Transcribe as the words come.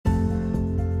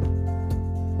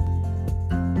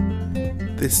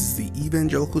This is the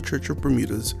Evangelical Church of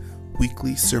Bermuda's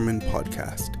weekly sermon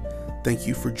podcast. Thank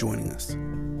you for joining us.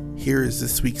 Here is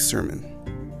this week's sermon.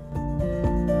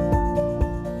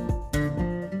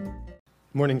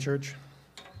 Morning, church.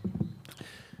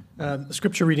 The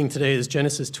scripture reading today is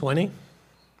Genesis 20.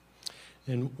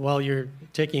 And while you're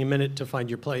taking a minute to find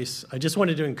your place, I just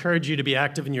wanted to encourage you to be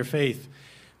active in your faith.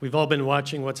 We've all been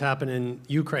watching what's happened in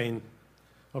Ukraine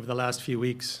over the last few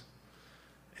weeks.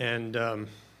 And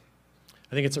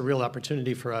I think it's a real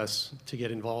opportunity for us to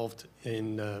get involved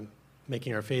in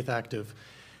making our faith active.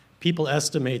 People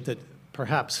estimate that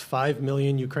perhaps 5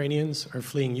 million Ukrainians are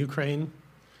fleeing Ukraine,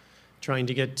 trying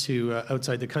to get to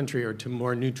outside the country or to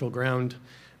more neutral ground.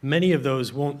 Many of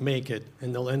those won't make it,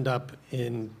 and they'll end up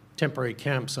in temporary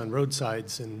camps on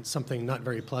roadsides and something not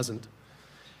very pleasant.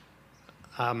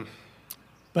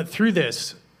 But through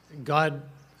this, God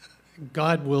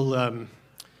will,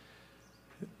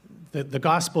 the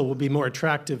gospel will be more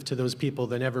attractive to those people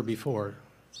than ever before.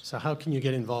 So how can you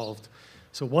get involved?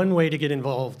 So one way to get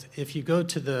involved, if you go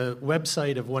to the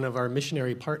website of one of our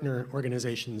missionary partner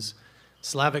organizations,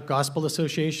 Slavic Gospel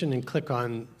Association, and click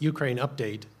on Ukraine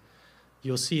Update,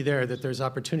 you'll see there that there's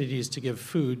opportunities to give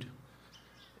food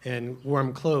and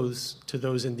warm clothes to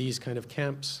those in these kind of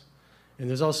camps. And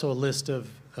there's also a list of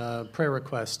prayer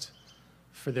requests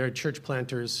for their church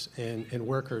planters and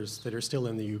workers that are still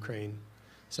in the Ukraine.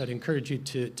 So I'd encourage you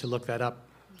to look that up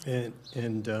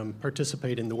and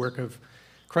participate in the work of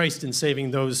Christ in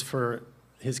saving those for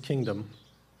his kingdom.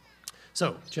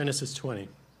 So, Genesis 20.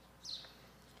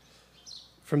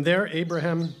 From there,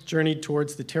 Abraham journeyed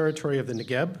towards the territory of the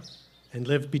Negeb and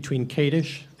lived between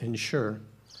Kadesh and Shur,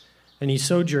 and he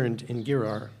sojourned in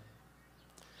Gerar.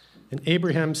 And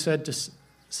Abraham said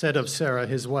of Sarah,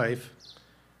 his wife,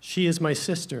 "She is my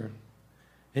sister."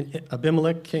 And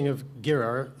Abimelech, king of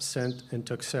Gerar, sent and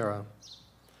took Sarah.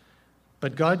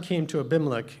 But God came to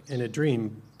Abimelech in a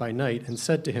dream by night and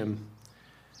said to him,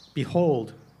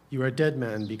 "Behold, you are a dead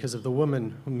man because of the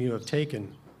woman whom you have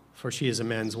taken, for she is a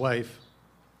man's wife."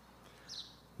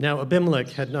 Now Abimelech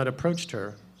had not approached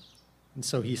her, and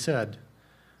so he said,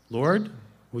 "Lord,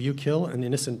 will you kill an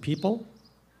innocent people?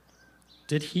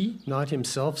 Did he not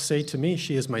himself say to me,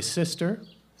 'She is my sister'?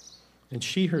 And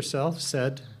she herself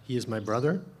said, 'He is my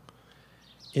brother'?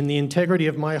 In the integrity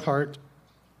of my heart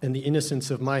and the innocence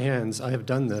of my hands, I have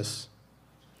done this."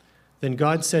 Then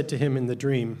God said to him in the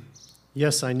dream,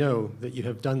 "Yes, I know that you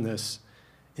have done this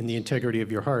in the integrity of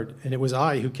your heart, and it was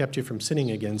I who kept you from sinning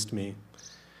against me.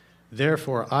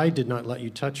 Therefore, I did not let you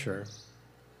touch her.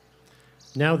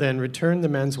 Now then, return the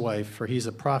man's wife, for he is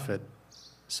a prophet,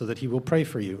 so that he will pray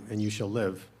for you, and you shall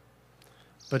live.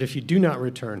 But if you do not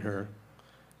return her,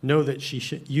 know that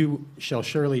you shall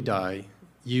surely die,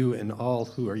 you and all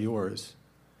who are yours."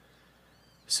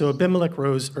 So Abimelech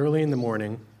rose early in the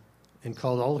morning and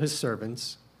called all his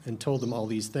servants and told them all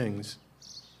these things.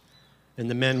 And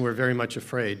the men were very much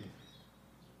afraid.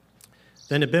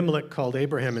 Then Abimelech called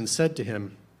Abraham and said to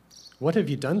him, "What have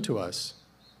you done to us?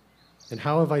 And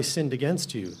how have I sinned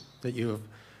against you that you have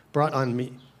brought on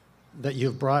me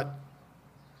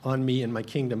and my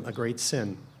kingdom a great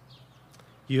sin?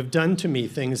 You have done to me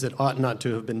things that ought not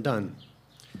to have been done."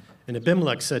 And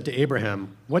Abimelech said to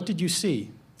Abraham, "What did you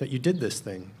see that you did this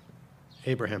thing?"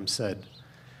 Abraham said,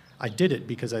 "I did it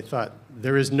because I thought,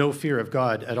 there is no fear of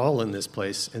God at all in this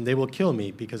place, and they will kill me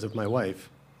because of my wife.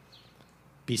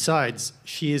 Besides,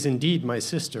 she is indeed my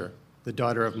sister, the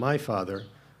daughter of my father,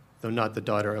 though not the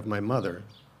daughter of my mother,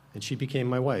 and she became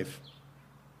my wife.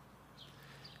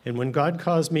 And when God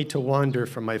caused me to wander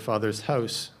from my father's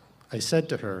house, I said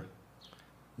to her,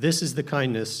 'This is the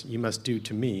kindness you must do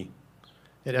to me.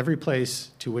 At every place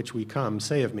to which we come,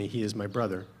 say of me, he is my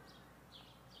brother.'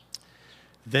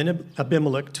 Then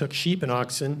Abimelech took sheep and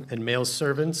oxen and male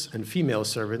servants and female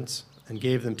servants and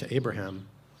gave them to Abraham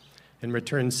and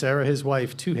returned Sarah his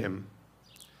wife to him.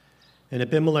 And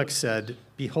Abimelech said,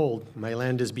 'Behold, my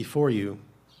land is before you.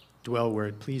 Dwell where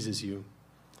it pleases you.'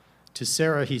 To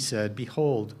Sarah he said,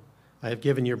 'Behold, I have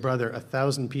given your brother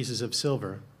 1,000 pieces of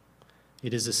silver.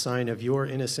 It is a sign of your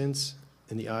innocence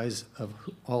in the eyes of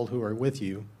all who are with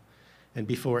you, and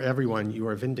before everyone you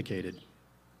are vindicated.'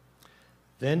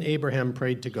 Then Abraham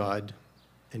prayed to God,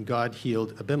 and God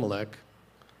healed Abimelech,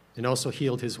 and also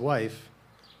healed his wife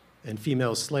and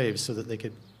female slaves so that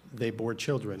they bore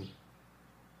children.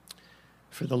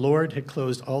 For the Lord had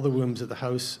closed all the wombs of the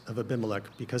house of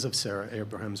Abimelech because of Sarah,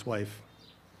 Abraham's wife."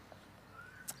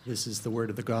 This is the word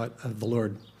of the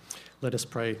Lord. Let us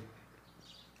pray.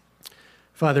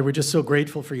 Father, we're just so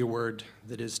grateful for your word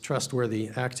that is trustworthy,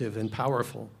 active, and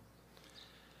powerful.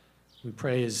 We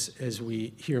pray as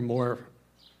we hear more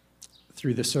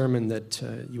through the sermon that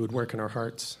you would work in our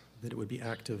hearts, that it would be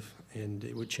active, and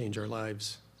it would change our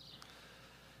lives.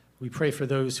 We pray for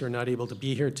those who are not able to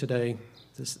be here today,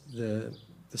 the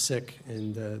sick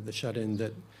and the shut-in,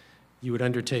 that you would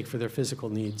undertake for their physical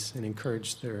needs and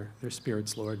encourage their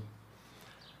spirits, Lord.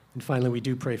 And finally, we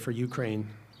do pray for Ukraine.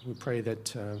 We pray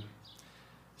that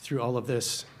through all of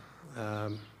this,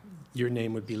 your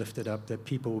name would be lifted up, that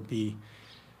people would be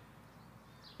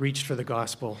reached for the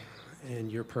gospel,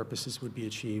 and your purposes would be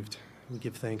achieved. We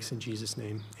give thanks in Jesus'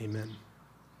 name. Amen.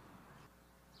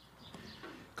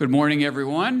 Good morning,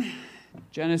 everyone.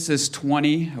 Genesis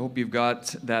 20. I hope you've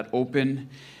got that open,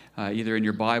 either in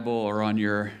your Bible or on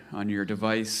your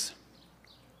device.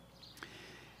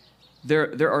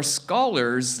 There are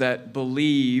scholars that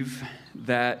believe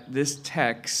that this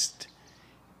text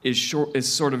is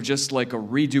sort of just like a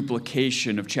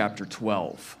reduplication of chapter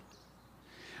 12,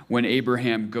 when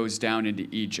Abraham goes down into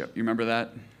Egypt. You remember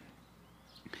that?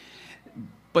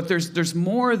 But there's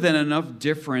more than enough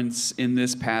difference in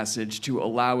this passage to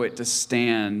allow it to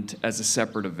stand as a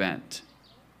separate event.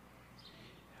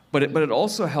 But it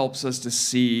also helps us to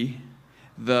see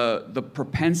the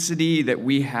propensity that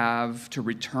we have to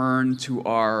return to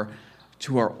our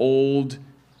old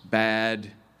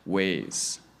bad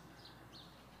ways.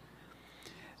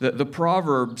 The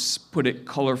Proverbs put it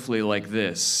colorfully like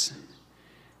this: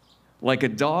 like a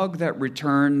dog that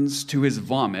returns to his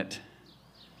vomit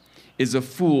is a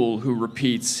fool who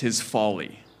repeats his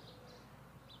folly.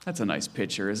 That's a nice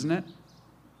picture, isn't it?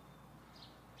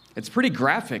 It's pretty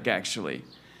graphic, actually.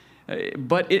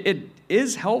 But it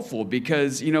is helpful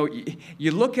because,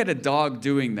 you look at a dog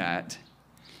doing that,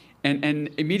 and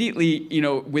immediately,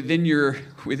 within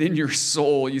your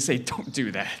soul, you say, don't do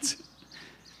that.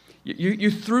 You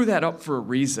threw that up for a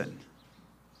reason.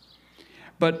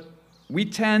 But we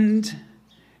tend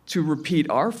to repeat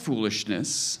our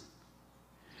foolishness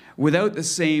without the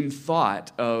same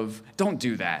thought of, don't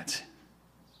do that.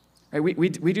 Right? We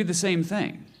do the same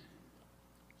thing.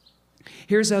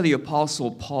 Here's how the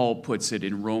Apostle Paul puts it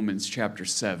in Romans chapter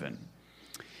 7.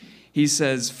 He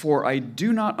says, "For I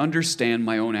do not understand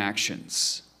my own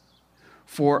actions,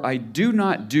 for I do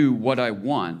not do what I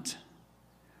want,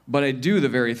 but I do the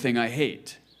very thing I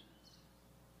hate."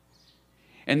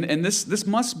 And this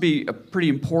must be a pretty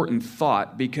important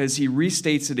thought, because he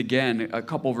restates it again a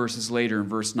couple verses later in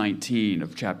verse 19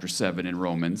 of chapter 7 in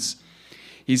Romans.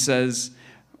 He says,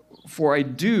 "For I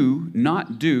do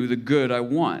not do the good I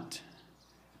want,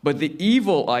 but the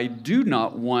evil I do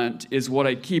not want is what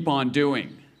I keep on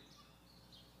doing."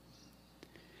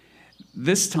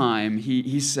 This time,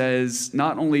 he says,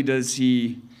 not only does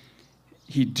he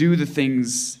do the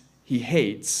things he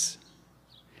hates,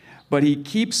 but he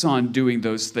keeps on doing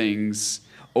those things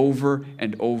over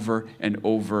and over and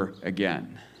over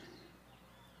again.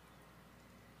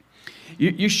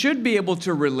 You should be able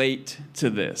to relate to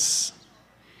this,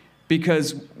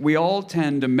 because we all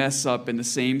tend to mess up in the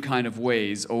same kind of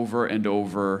ways over and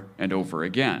over and over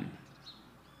again.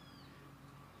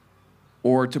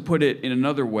 Or to put it in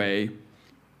another way,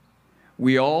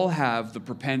 we all have the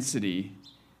propensity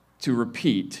to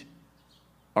repeat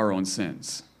our own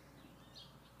sins.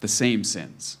 The same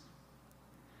sins.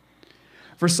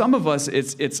 For some of us,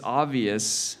 it's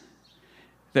obvious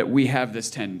that we have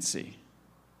this tendency.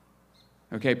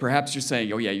 Okay, perhaps you're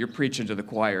saying, oh yeah, you're preaching to the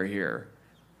choir here.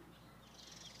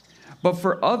 But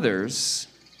for others,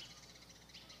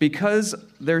 because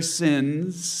their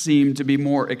sins seem to be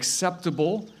more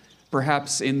acceptable,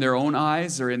 perhaps in their own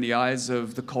eyes or in the eyes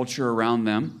of the culture around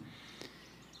them,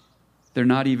 they're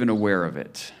not even aware of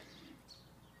it.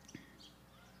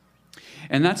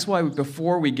 And that's why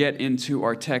before we get into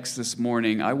our text this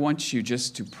morning, I want you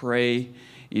just to pray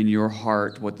in your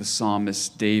heart what the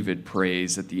psalmist David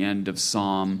prays at the end of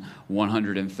Psalm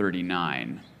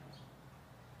 139.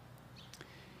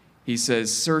 He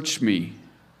says, "Search me,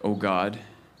 O God,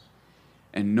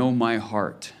 and know my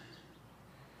heart.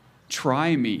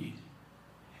 Try me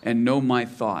and know my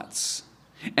thoughts,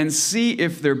 and see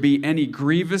if there be any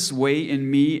grievous way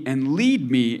in me, and lead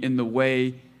me in the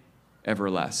way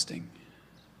everlasting."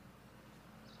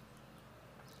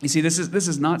 You see, this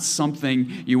is not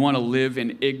something you want to live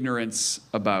in ignorance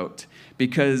about,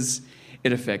 because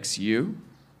it affects you.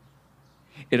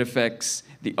 It affects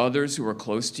the others who are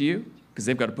close to you, because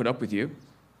they've got to put up with you.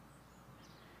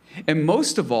 And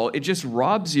most of all, it just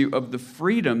robs you of the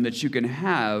freedom that you can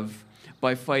have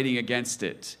by fighting against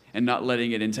it and not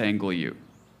letting it entangle you.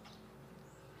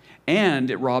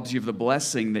 And it robs you of the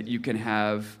blessing that you can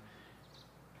have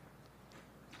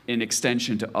in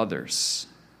extension to others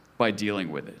by dealing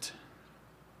with it.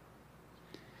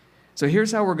 So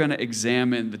here's how we're going to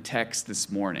examine the text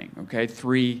this morning, okay?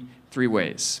 Three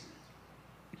ways.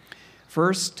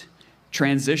 First,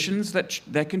 transitions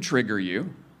that can trigger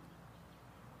you.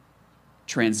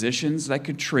 Transitions that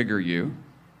could trigger you.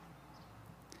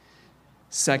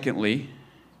 Secondly,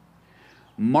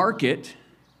 mark it,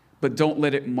 but don't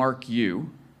let it mark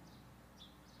you.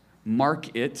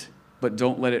 Mark it, but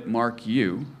don't let it mark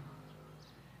you.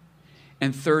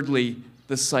 And thirdly,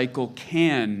 the cycle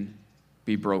can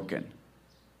be broken.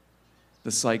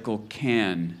 The cycle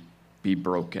can be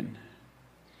broken.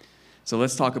 So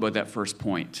let's talk about that first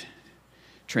point.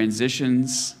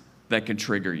 Transitions that can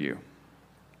trigger you.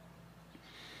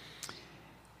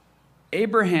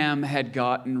 Abraham had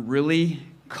gotten really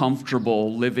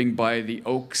comfortable living by the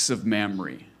oaks of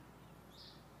Mamre.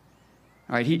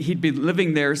 All right, he'd been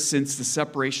living there since the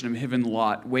separation of him and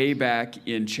Lot way back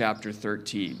in chapter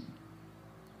 13.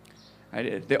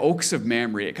 Right, the oaks of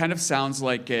Mamre, it kind of sounds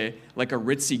like a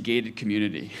ritzy gated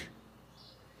community.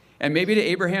 And maybe to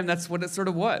Abraham, that's what it sort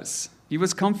of was. He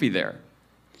was comfy there.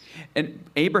 And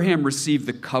Abraham received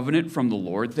the covenant from the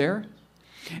Lord there,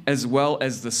 as well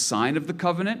as the sign of the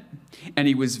covenant. And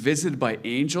he was visited by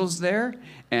angels there.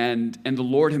 And the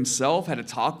Lord himself had a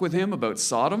talk with him about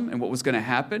Sodom and what was going to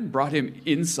happen, brought him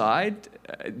inside,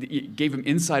 gave him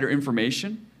insider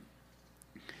information.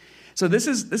 So this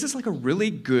is like a really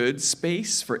good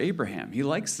space for Abraham. He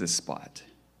likes this spot.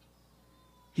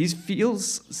 He's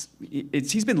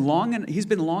been long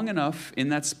enough in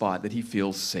that spot that he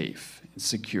feels safe and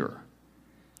secure.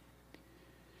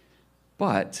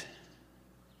 But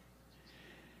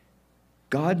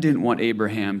God didn't want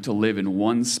Abraham to live in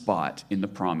one spot in the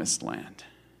promised land.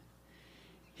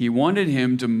 He wanted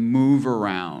him to move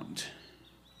around.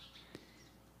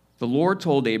 The Lord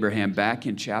told Abraham back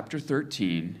in chapter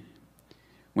 13,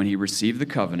 when he received the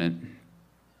covenant,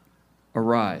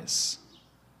 "Arise,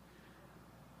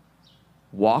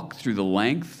 walk through the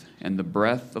length and the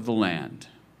breadth of the land,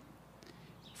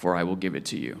 for I will give it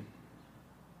to you."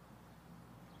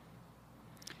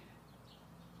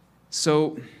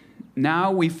 So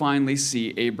now we finally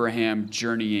see Abraham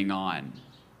journeying on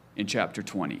in chapter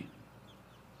 20.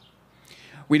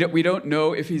 We don't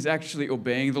know if he's actually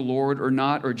obeying the Lord or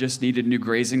not, or just needed new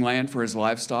grazing land for his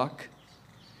livestock.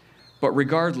 But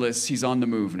regardless, he's on the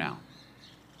move now.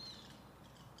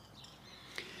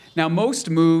 Now, most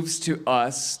moves to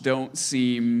us don't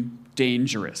seem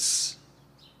dangerous.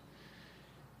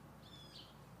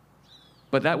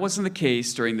 But that wasn't the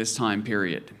case during this time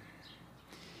period.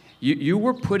 You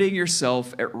were putting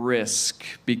yourself at risk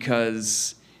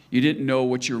because you didn't know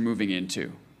what you were moving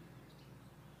into.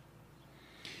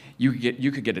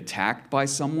 You could get attacked by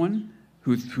someone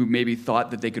who maybe thought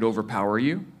that they could overpower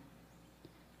you.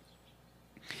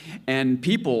 And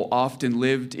people often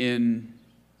lived in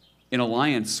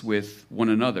alliance with one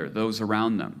another, those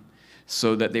around them,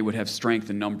 so that they would have strength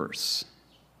in numbers.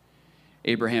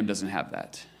 Abraham doesn't have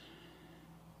that.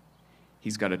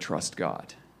 He's got to trust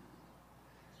God.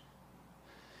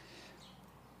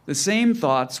 The same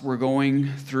thoughts were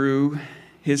going through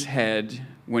his head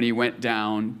when he went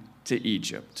down to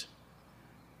Egypt.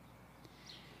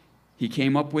 He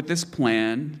came up with this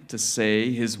plan to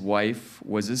say his wife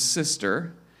was his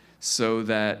sister, so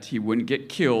that he wouldn't get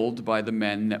killed by the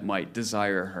men that might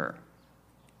desire her.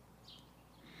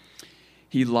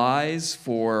 He lies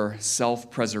for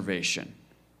self-preservation.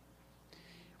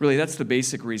 Really, that's the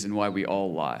basic reason why we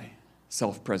all lie,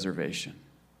 self-preservation.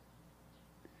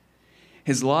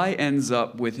 His lie ends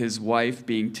up with his wife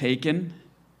being taken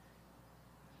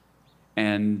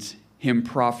and him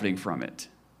profiting from it.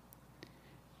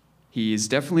 He is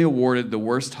definitely awarded the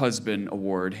worst husband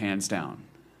award, hands down.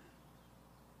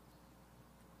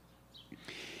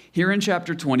 Here in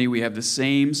chapter 20, we have the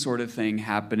same sort of thing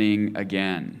happening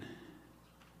again.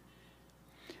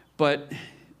 But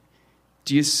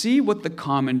do you see what the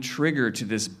common trigger to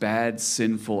this bad,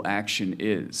 sinful action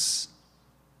is?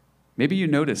 Maybe you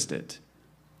noticed it.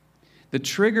 The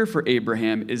trigger for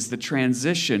Abraham is the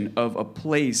transition of a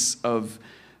place of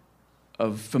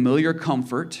familiar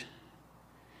comfort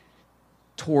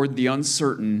toward the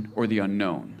uncertain or the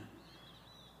unknown.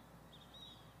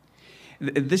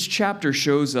 This chapter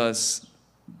shows us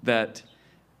that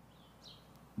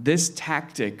this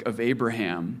tactic of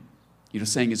Abraham,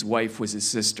 saying his wife was his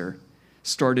sister,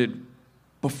 started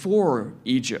before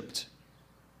Egypt.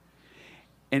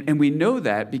 And we know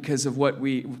that because of a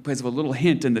little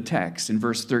hint in the text in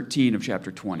verse 13 of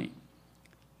chapter 20.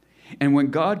 "And when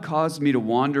God caused me to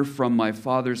wander from my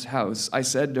father's house, I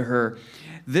said to her,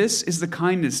 'This is the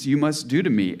kindness you must do to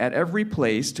me. At every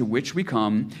place to which we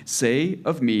come, say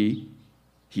of me,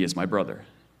 he is my brother.'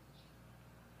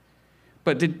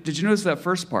 But did you notice that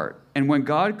first part? And when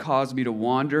God caused me to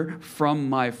wander from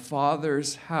my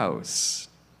father's house.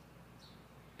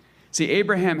 See,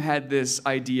 Abraham had this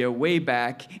idea way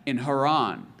back in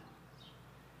Haran.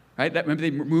 Right? Remember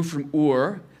they moved from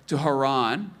Ur to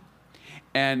Haran.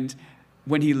 And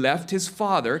when he left his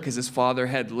father, because his father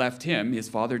had left him, his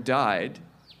father died.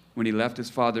 When he left his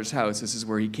father's house, this is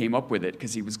where he came up with it,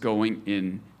 because he was going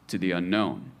into the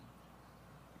unknown.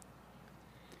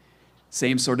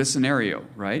 Same sort of scenario,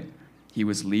 right? He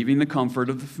was leaving the comfort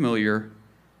of the familiar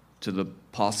to the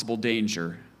possible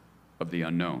danger of the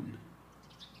unknown.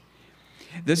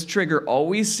 This trigger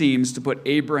always seems to put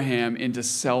Abraham into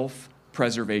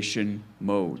self-preservation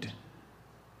mode.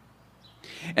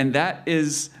 And that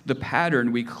is the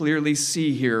pattern we clearly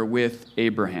see here with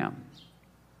Abraham.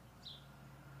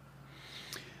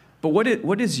 But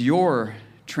what is your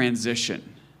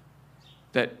transition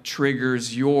that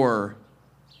triggers your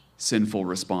sinful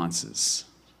responses?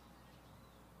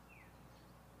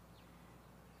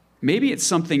 Maybe it's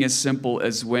something as simple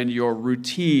as when your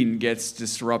routine gets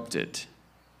disrupted.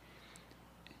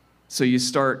 So you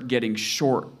start getting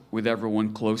short with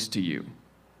everyone close to you.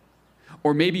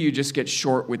 Or maybe you just get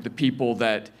short with the people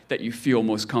that you feel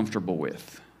most comfortable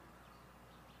with.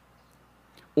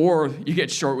 Or you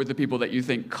get short with the people that you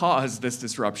think caused this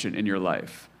disruption in your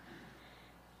life.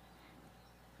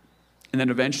 And then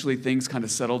eventually things kind of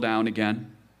settle down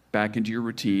again, back into your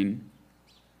routine.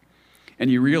 And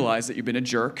you realize that you've been a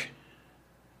jerk.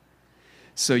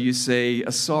 So you say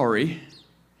a sorry,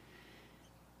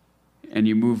 and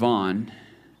you move on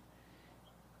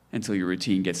until your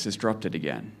routine gets disrupted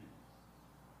again.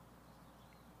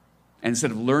 And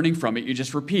instead of learning from it, you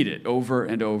just repeat it over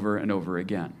and over and over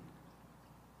again.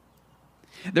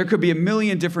 There could be a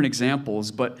million different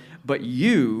examples, but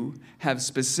you have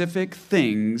specific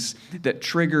things that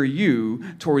trigger you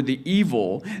toward the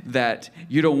evil that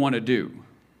you don't want to do,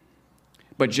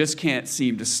 but just can't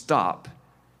seem to stop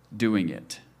doing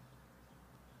it.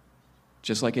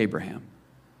 Just like Abraham.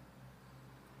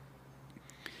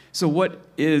 So what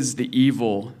is the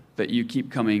evil that you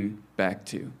keep coming back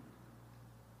to?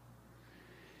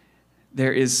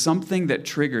 There is something that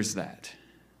triggers that.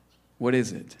 What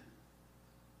is it?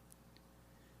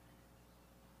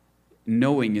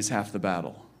 Knowing is half the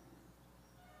battle.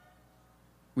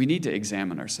 We need to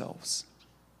examine ourselves.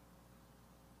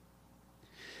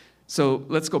 So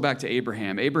let's go back to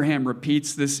Abraham. Abraham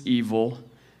repeats this evil,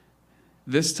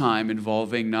 this time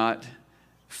involving not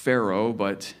Pharaoh,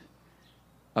 but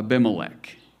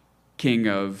Abimelech, king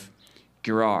of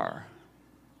Gerar.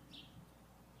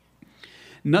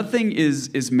 Nothing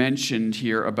is mentioned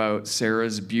here about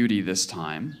Sarah's beauty this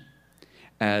time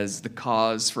as the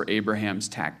cause for Abraham's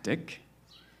tactic.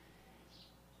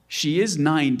 She is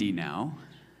 90 now,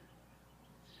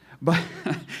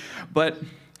 but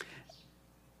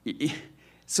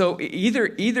so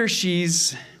either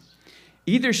she's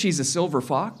a silver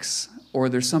fox or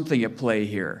there's something at play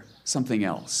here, something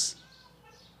else.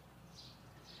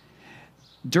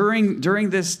 During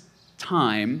this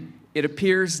time, it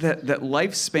appears that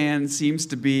lifespan seems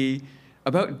to be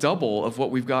about double of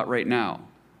what we've got right now.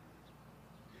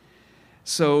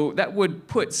 So that would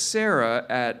put Sarah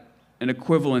at an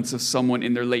equivalence of someone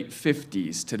in their late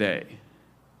 50s today.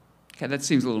 Okay, that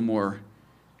seems a little more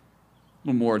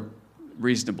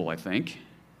reasonable, I think.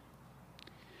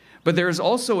 But there is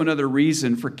also another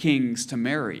reason for kings to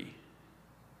marry,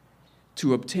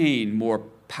 to obtain more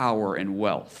power and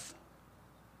wealth.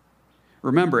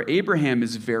 Remember, Abraham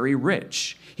is very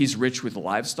rich. He's rich with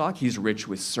livestock. He's rich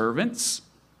with servants.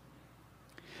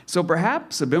 So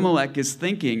perhaps Abimelech is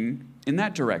thinking in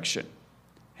that direction.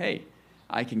 Hey,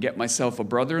 I can get myself a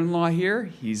brother-in-law here.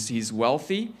 He's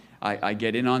wealthy. I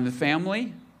get in on the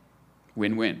family.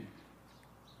 Win-win.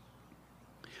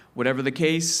 Whatever the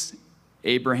case,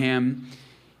 Abraham,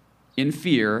 in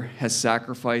fear, has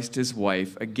sacrificed his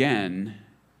wife again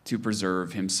to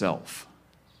preserve himself.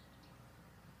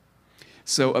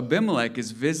 So Abimelech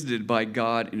is visited by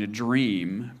God in a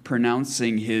dream,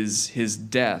 pronouncing his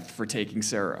death for taking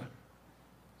Sarah.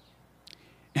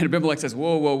 And Abimelech says,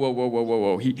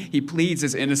 whoa. He pleads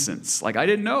his innocence, like, I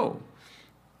didn't know.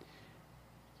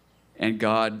 And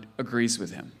God agrees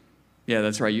with him. Yeah,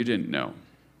 that's right, you didn't know.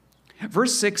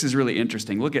 Verse 6 is really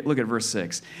interesting. Look at verse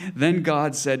 6. Then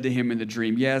God said to him in the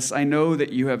dream, yes, I know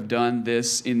that you have done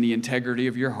this in the integrity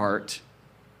of your heart,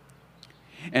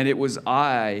 and it was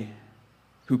I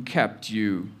who kept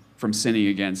you from sinning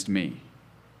against me.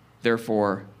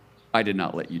 Therefore, I did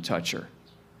not let you touch her.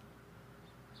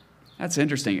 That's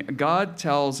interesting. God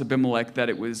tells Abimelech that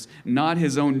it was not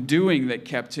his own doing that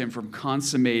kept him from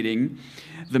consummating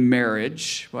the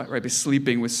marriage, right, by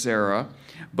sleeping with Sarah,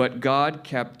 but God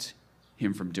kept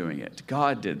him from doing it.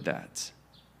 God did that.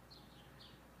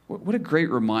 What a great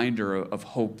reminder of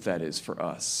hope that is for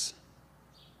us.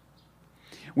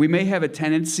 We may have a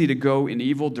tendency to go in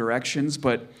evil directions,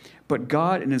 but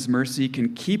God in his mercy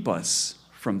can keep us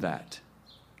from that.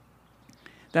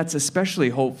 That's especially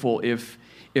hopeful if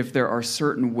there are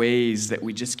certain ways that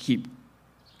we just keep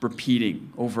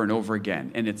repeating over and over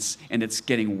again, and it's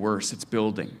getting worse, it's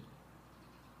building.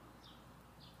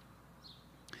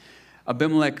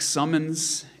 Abimelech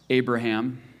summons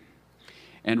Abraham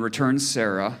and returns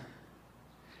Sarah,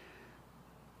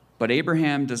 but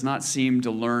Abraham does not seem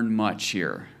to learn much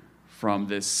here from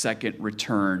this second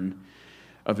return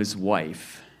of his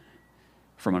wife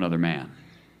from another man.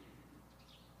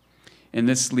 And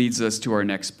this leads us to our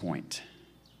next point.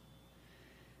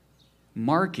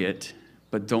 Mark it,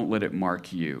 but don't let it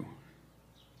mark you.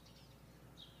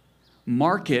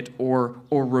 Mark it or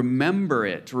remember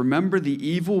it. Remember the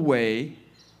evil way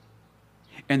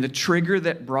and the trigger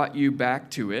that brought you back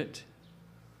to it.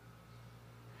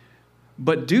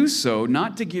 But do so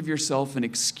not to give yourself an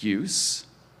excuse,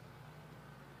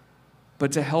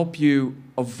 but to help you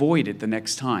avoid it the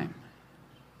next time.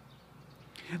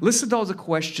 Listen to all the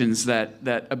questions that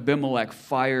Abimelech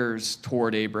fires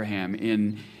toward Abraham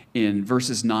in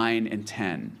verses 9 and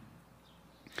 10.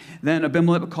 Then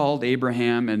Abimelech called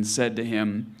Abraham and said to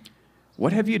him,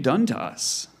 "What have you done to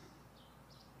us?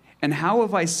 And how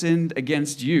have I sinned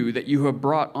against you that you have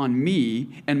brought on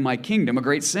me and my kingdom a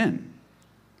great sin?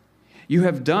 You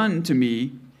have done to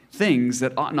me things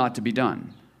that ought not to be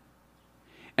done."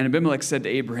 And Abimelech said to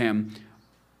Abraham,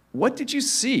 "What did you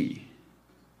see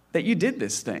that you did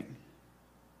this thing?"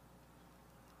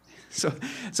 So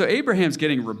Abraham's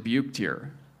getting rebuked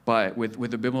here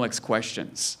with Abimelech's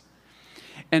questions.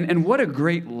 And what a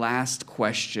great last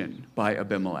question by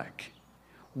Abimelech.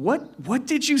 What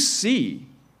did you see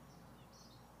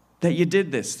that you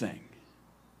did this thing?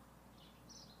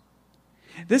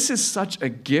 This is such a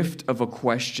gift of a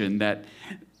question that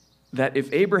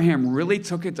if Abraham really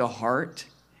took it to heart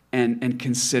and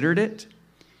considered it,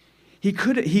 he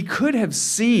could have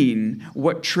seen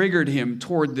what triggered him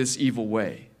toward this evil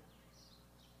way.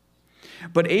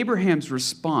 But Abraham's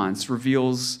response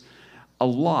reveals a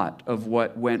lot of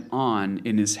what went on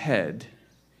in his head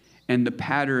and the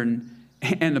pattern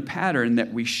that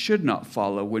we should not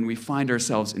follow when we find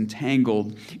ourselves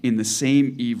entangled in the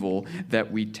same evil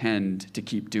that we tend to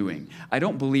keep doing. I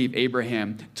don't believe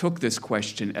Abraham took this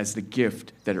question as the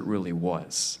gift that it really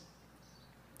was.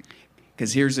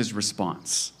 Because here's his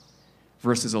response.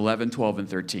 Verses 11, 12, and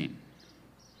 13.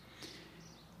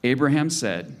 Abraham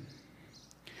said,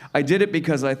 "I did it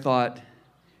because I thought,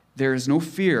 there is no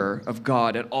fear of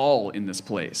God at all in this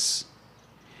place,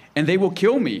 and they will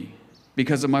kill me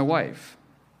because of my wife.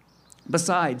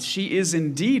 Besides, she is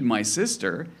indeed my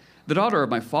sister, the daughter of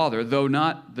my father, though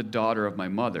not the daughter of my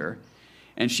mother,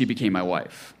 and she became my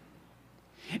wife.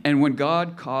 And when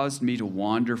God caused me to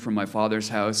wander from my father's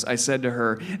house, I said to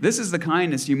her, 'This is the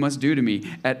kindness you must do to me.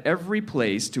 At every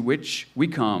place to which we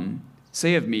come,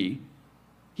 say of me,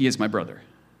 he is my brother.'"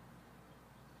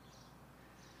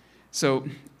 So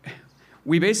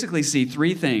we basically see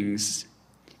three things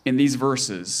in these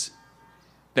verses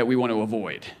that we want to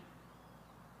avoid.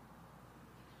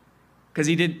 Because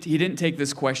he didn't take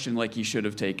this question like he should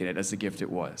have taken it as the gift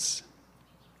it was.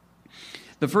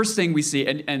 The first thing we see,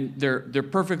 and they're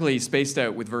perfectly spaced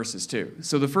out with verses too.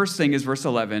 So the first thing is verse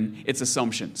 11, it's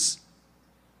assumptions.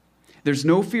 There's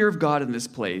no fear of God in this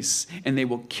place, and they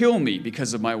will kill me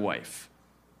because of my wife.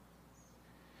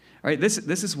 All right, this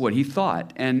is what he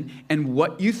thought, and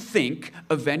what you think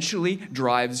eventually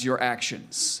drives your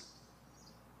actions.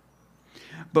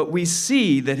 But we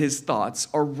see that his thoughts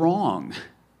are wrong.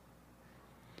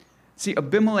 See,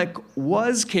 Abimelech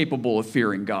was capable of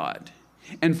fearing God.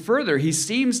 And further, he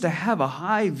seems to have a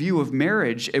high view of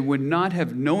marriage and would not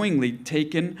have knowingly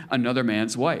taken another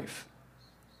man's wife.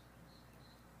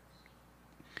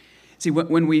 See,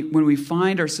 when we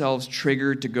find ourselves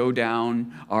triggered to go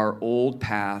down our old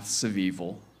paths of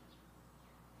evil,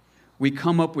 we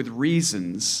come up with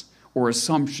reasons or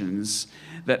assumptions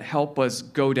that help us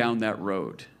go down that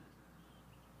road.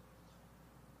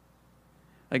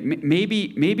 Like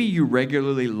maybe you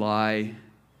regularly lie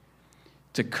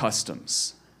to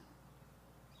customs.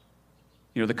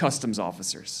 The customs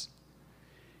officers.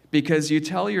 Because you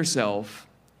tell yourself,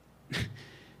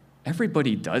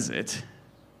 everybody does it.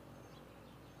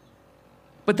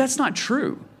 But that's not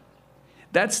true.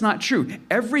 That's not true.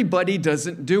 Everybody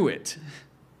doesn't do it.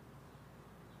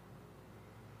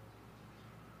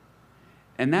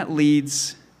 And that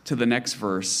leads to the next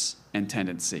verse and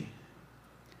tendency.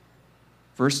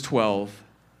 Verse 12,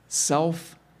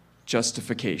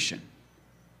 self-justification.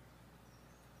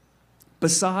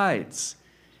 Besides,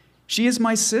 she is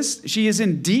my sister. She is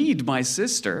indeed my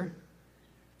sister,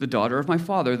 the daughter of my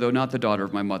father, though not the daughter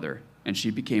of my mother, and she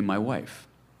became my wife.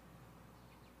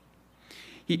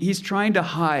 He's trying to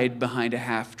hide behind a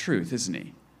half-truth, isn't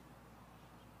he?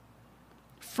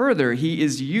 Further, he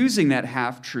is using that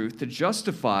half-truth to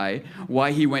justify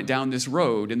why he went down this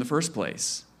road in the first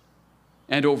place,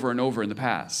 and over in the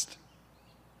past.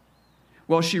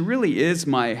 Well, she really is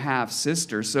my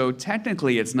half-sister, so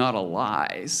technically it's not a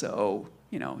lie, so,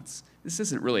 this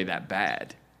isn't really that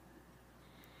bad.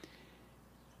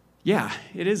 Yeah,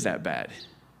 it is that bad.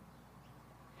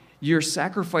 You're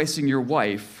sacrificing your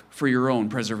wife for your own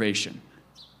preservation.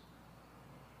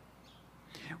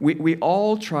 We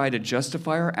all try to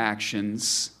justify our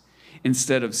actions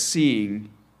instead of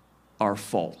seeing our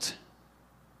fault.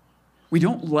 We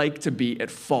don't like to be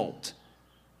at fault,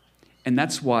 and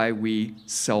that's why we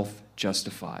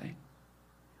self-justify.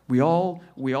 We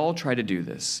all try to do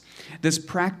this. This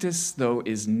practice, though,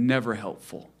 is never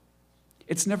helpful.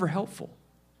 It's never helpful.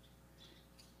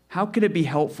 How can it be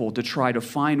helpful to try to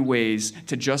find ways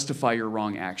to justify your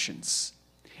wrong actions?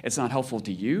 It's not helpful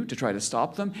to you to try to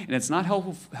stop them, and it's not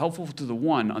helpful to the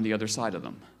one on the other side of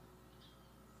them.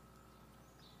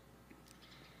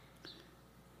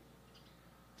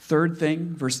 Third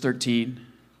thing, verse 13,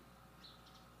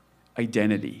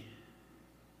 identity.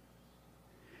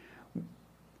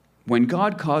 When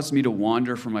God caused me to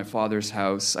wander from my father's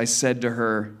house, I said to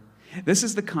her, "This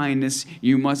is the kindness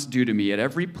you must do to me at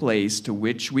every place to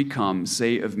which we come.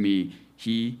 Say of me,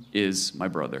 he is my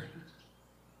brother."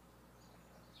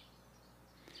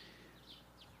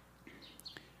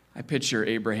 I picture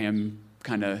Abraham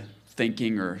kind of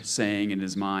thinking or saying in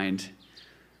his mind,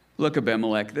 "Look,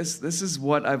 Abimelech, this is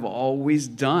what I've always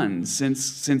done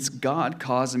since God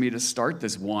caused me to start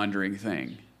this wandering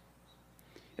thing.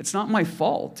 It's not my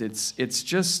fault. It's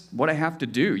just what I have to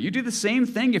do. You do the same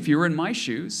thing if you were in my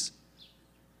shoes."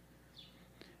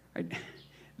 Right?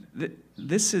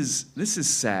 This is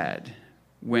sad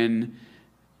when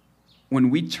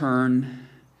we turn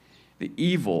the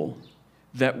evil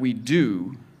that we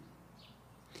do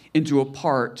into a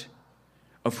part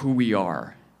of who we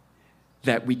are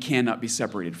that we cannot be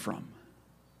separated from.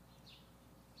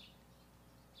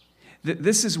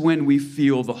 This is when we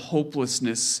feel the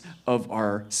hopelessness of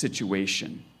our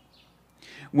situation.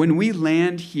 When we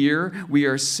land here, we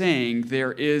are saying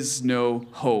there is no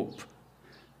hope.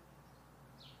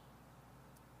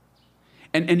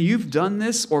 And you've done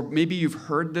this, or maybe you've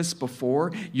heard this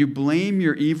before. You blame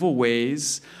your evil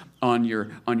ways on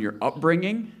your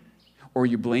upbringing, or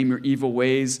you blame your evil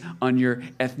ways on your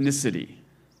ethnicity.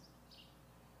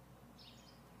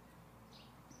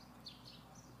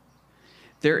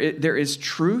 There is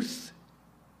truth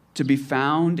to be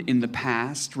found in the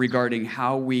past regarding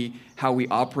how we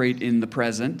operate in the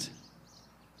present,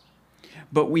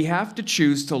 but we have to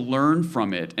choose to learn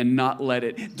from it and not let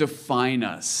it define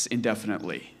us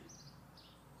indefinitely.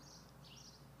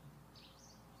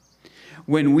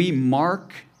 When we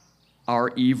mark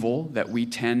our evil that we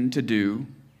tend to do,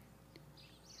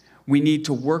 we need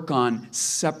to work on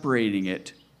separating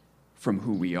it from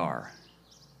who we are.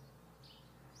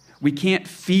 We can't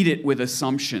feed it with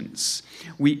assumptions.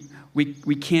 We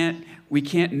can't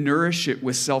nourish it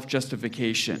with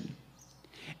self-justification.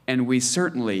 And we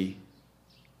certainly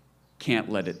can't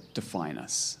let it define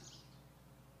us.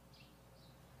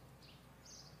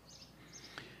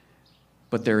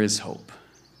 But there is hope.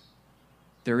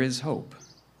 There is hope.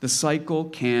 The cycle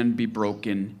can be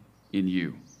broken in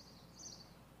you.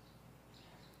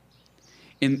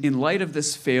 In light of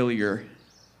this failure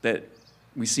that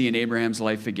we see in Abraham's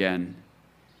life again,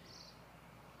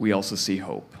 we also see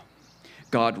hope.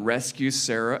 God rescues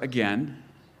Sarah again.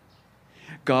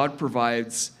 God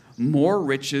provides more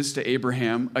riches to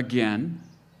Abraham again,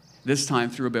 this time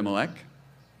through Abimelech.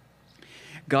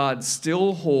 God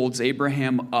still holds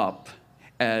Abraham up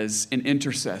as an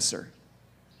intercessor.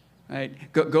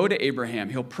 Right? Go to Abraham.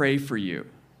 He'll pray for you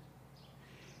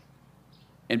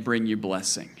and bring you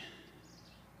blessing.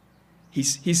 He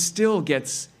still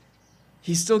gets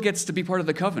to be part of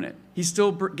the covenant. He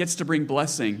still gets to bring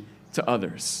blessing to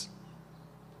others.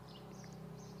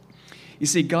 You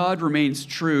see, God remains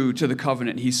true to the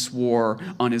covenant he swore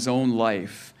on his own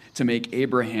life to make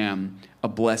Abraham a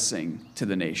blessing to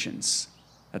the nations.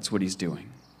 That's what he's doing.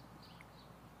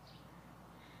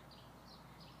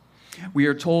 We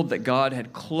are told that God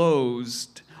had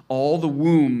closed all the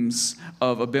wombs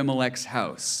of Abimelech's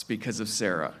house because of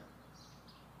Sarah.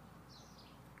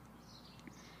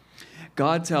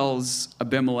 God tells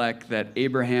Abimelech that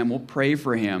Abraham will pray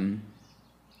for him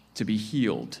to be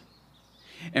healed.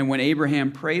 And when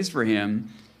Abraham prays for him,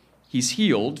 he's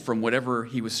healed from whatever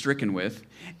he was stricken with,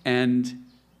 and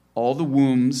all the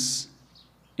wombs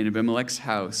in Abimelech's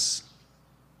house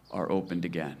are opened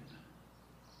again.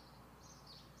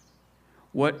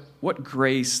 What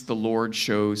grace the Lord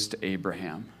shows to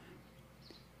Abraham.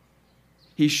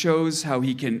 He shows how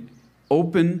he can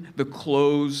open the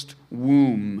closed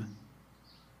womb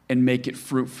and make it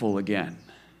fruitful again.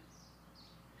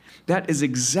 That is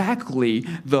exactly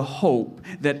the hope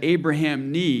that Abraham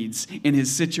needs in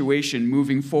his situation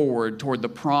moving forward toward the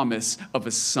promise of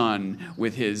a son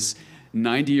with his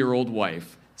 90-year-old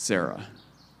wife, Sarah.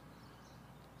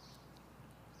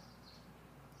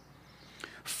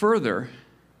 Further,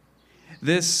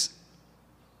 this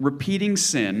repeating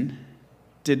sin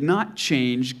did not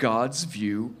change God's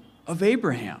view of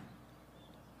Abraham.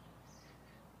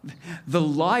 The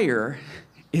liar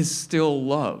is still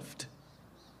loved.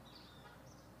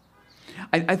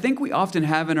 I think we often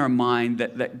have in our mind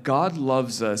that God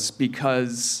loves us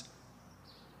because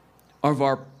of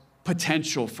our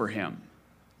potential for him,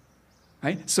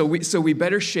 right? So we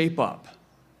better shape up.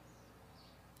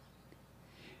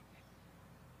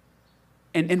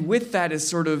 And with that is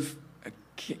sort of,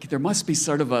 there must be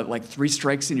sort of a like 3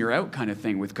 strikes and you're out kind of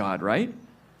thing with God, right?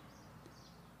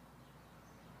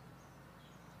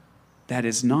 That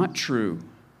is not true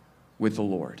with the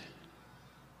Lord.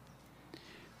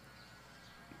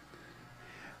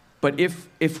 But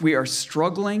if we are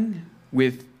struggling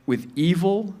with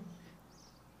evil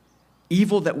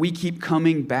that we keep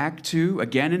coming back to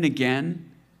again and again,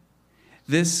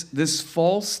 this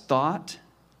false thought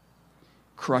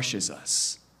crushes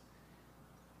us.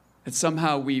 That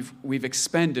somehow we've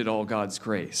expended all God's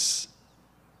grace.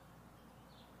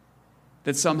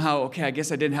 That somehow, okay, I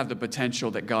guess I didn't have the potential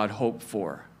that God hoped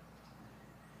for.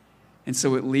 And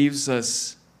so it leaves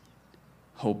us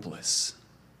hopeless.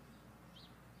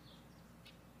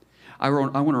 I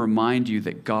want to remind you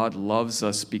that God loves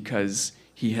us because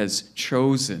he has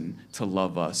chosen to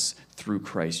love us through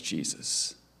Christ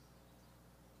Jesus.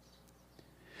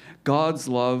 God's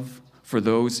love for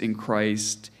those in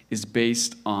Christ is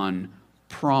based on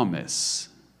promise,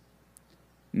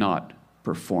 not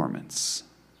performance.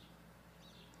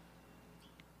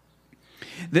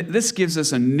 This gives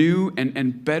us a new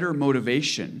and better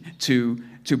motivation to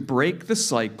break the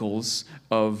cycles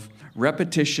of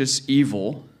repetitious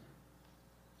evil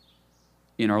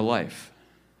in our life.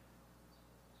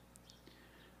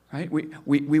 Right?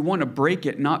 We want to break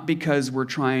it not because we're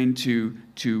trying to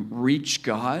reach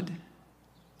God,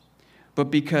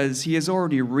 but because he has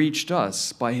already reached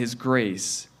us by his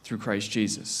grace through Christ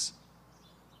Jesus.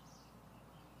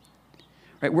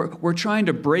 Right? We're trying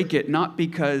to break it not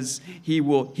because he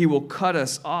will cut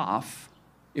us off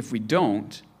if we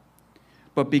don't,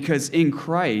 but because in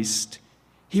Christ,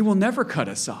 he will never cut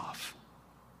us off.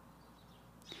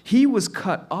 He was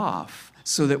cut off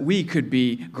so that we could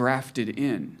be grafted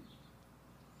in.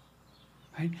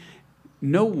 Right?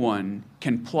 No one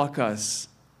can pluck us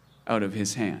out of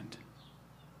his hand.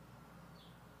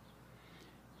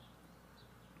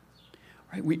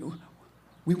 Right?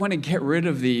 We want to get rid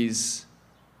of these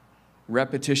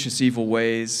repetitious evil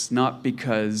ways, not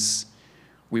because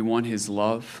we want his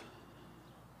love,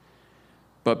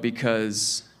 but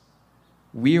because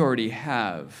we already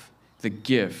have the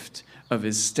gift of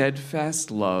his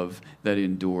steadfast love that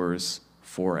endures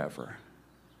forever.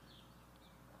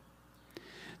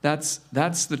 That's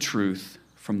the truth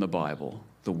from the Bible,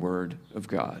 the Word of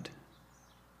God.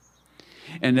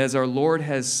 And as our Lord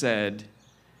has said,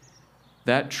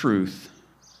 that truth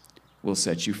will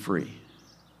set you free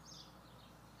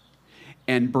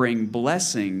and bring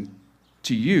blessing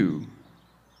to you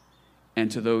and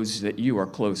to those that you are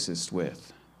closest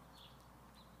with.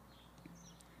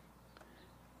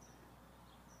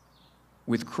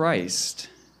 With Christ,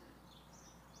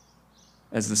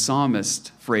 as the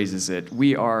psalmist phrases it,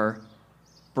 we are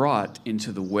brought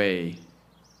into the way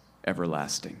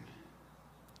everlasting.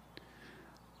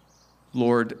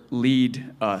 Lord,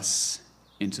 lead us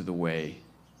into the way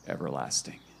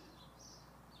everlasting.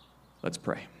 Let's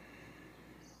pray.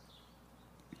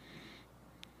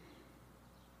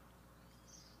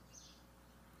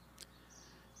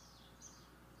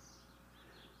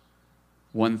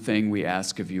 One thing we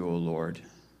ask of you, O Lord,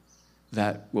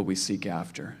 that will we seek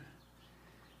after,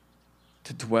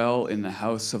 to dwell in the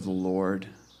house of the Lord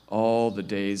all the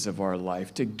days of our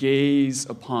life, to gaze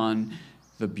upon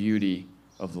the beauty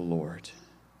of the Lord,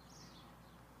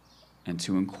 and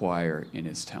to inquire in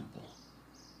his temple.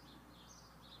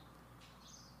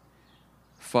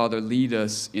 Father, lead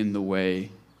us in the way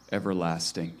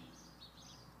everlasting.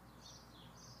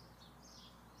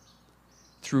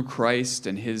 Through Christ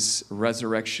and his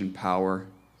resurrection power,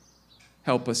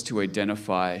 help us to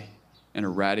identify and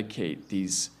eradicate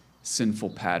these sinful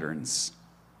patterns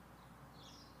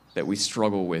that we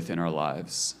struggle with in our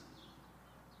lives.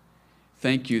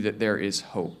 Thank you that there is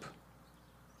hope,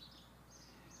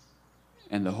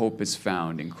 and the hope is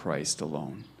found in Christ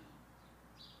alone.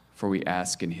 For we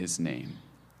ask in his name.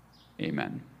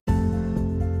 Amen.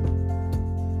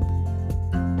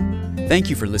 Thank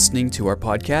you for listening to our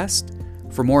podcast.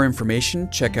 For more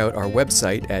information, check out our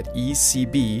website at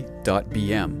ecb.bm.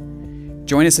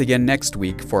 Join us again next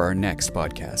week for our next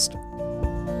podcast.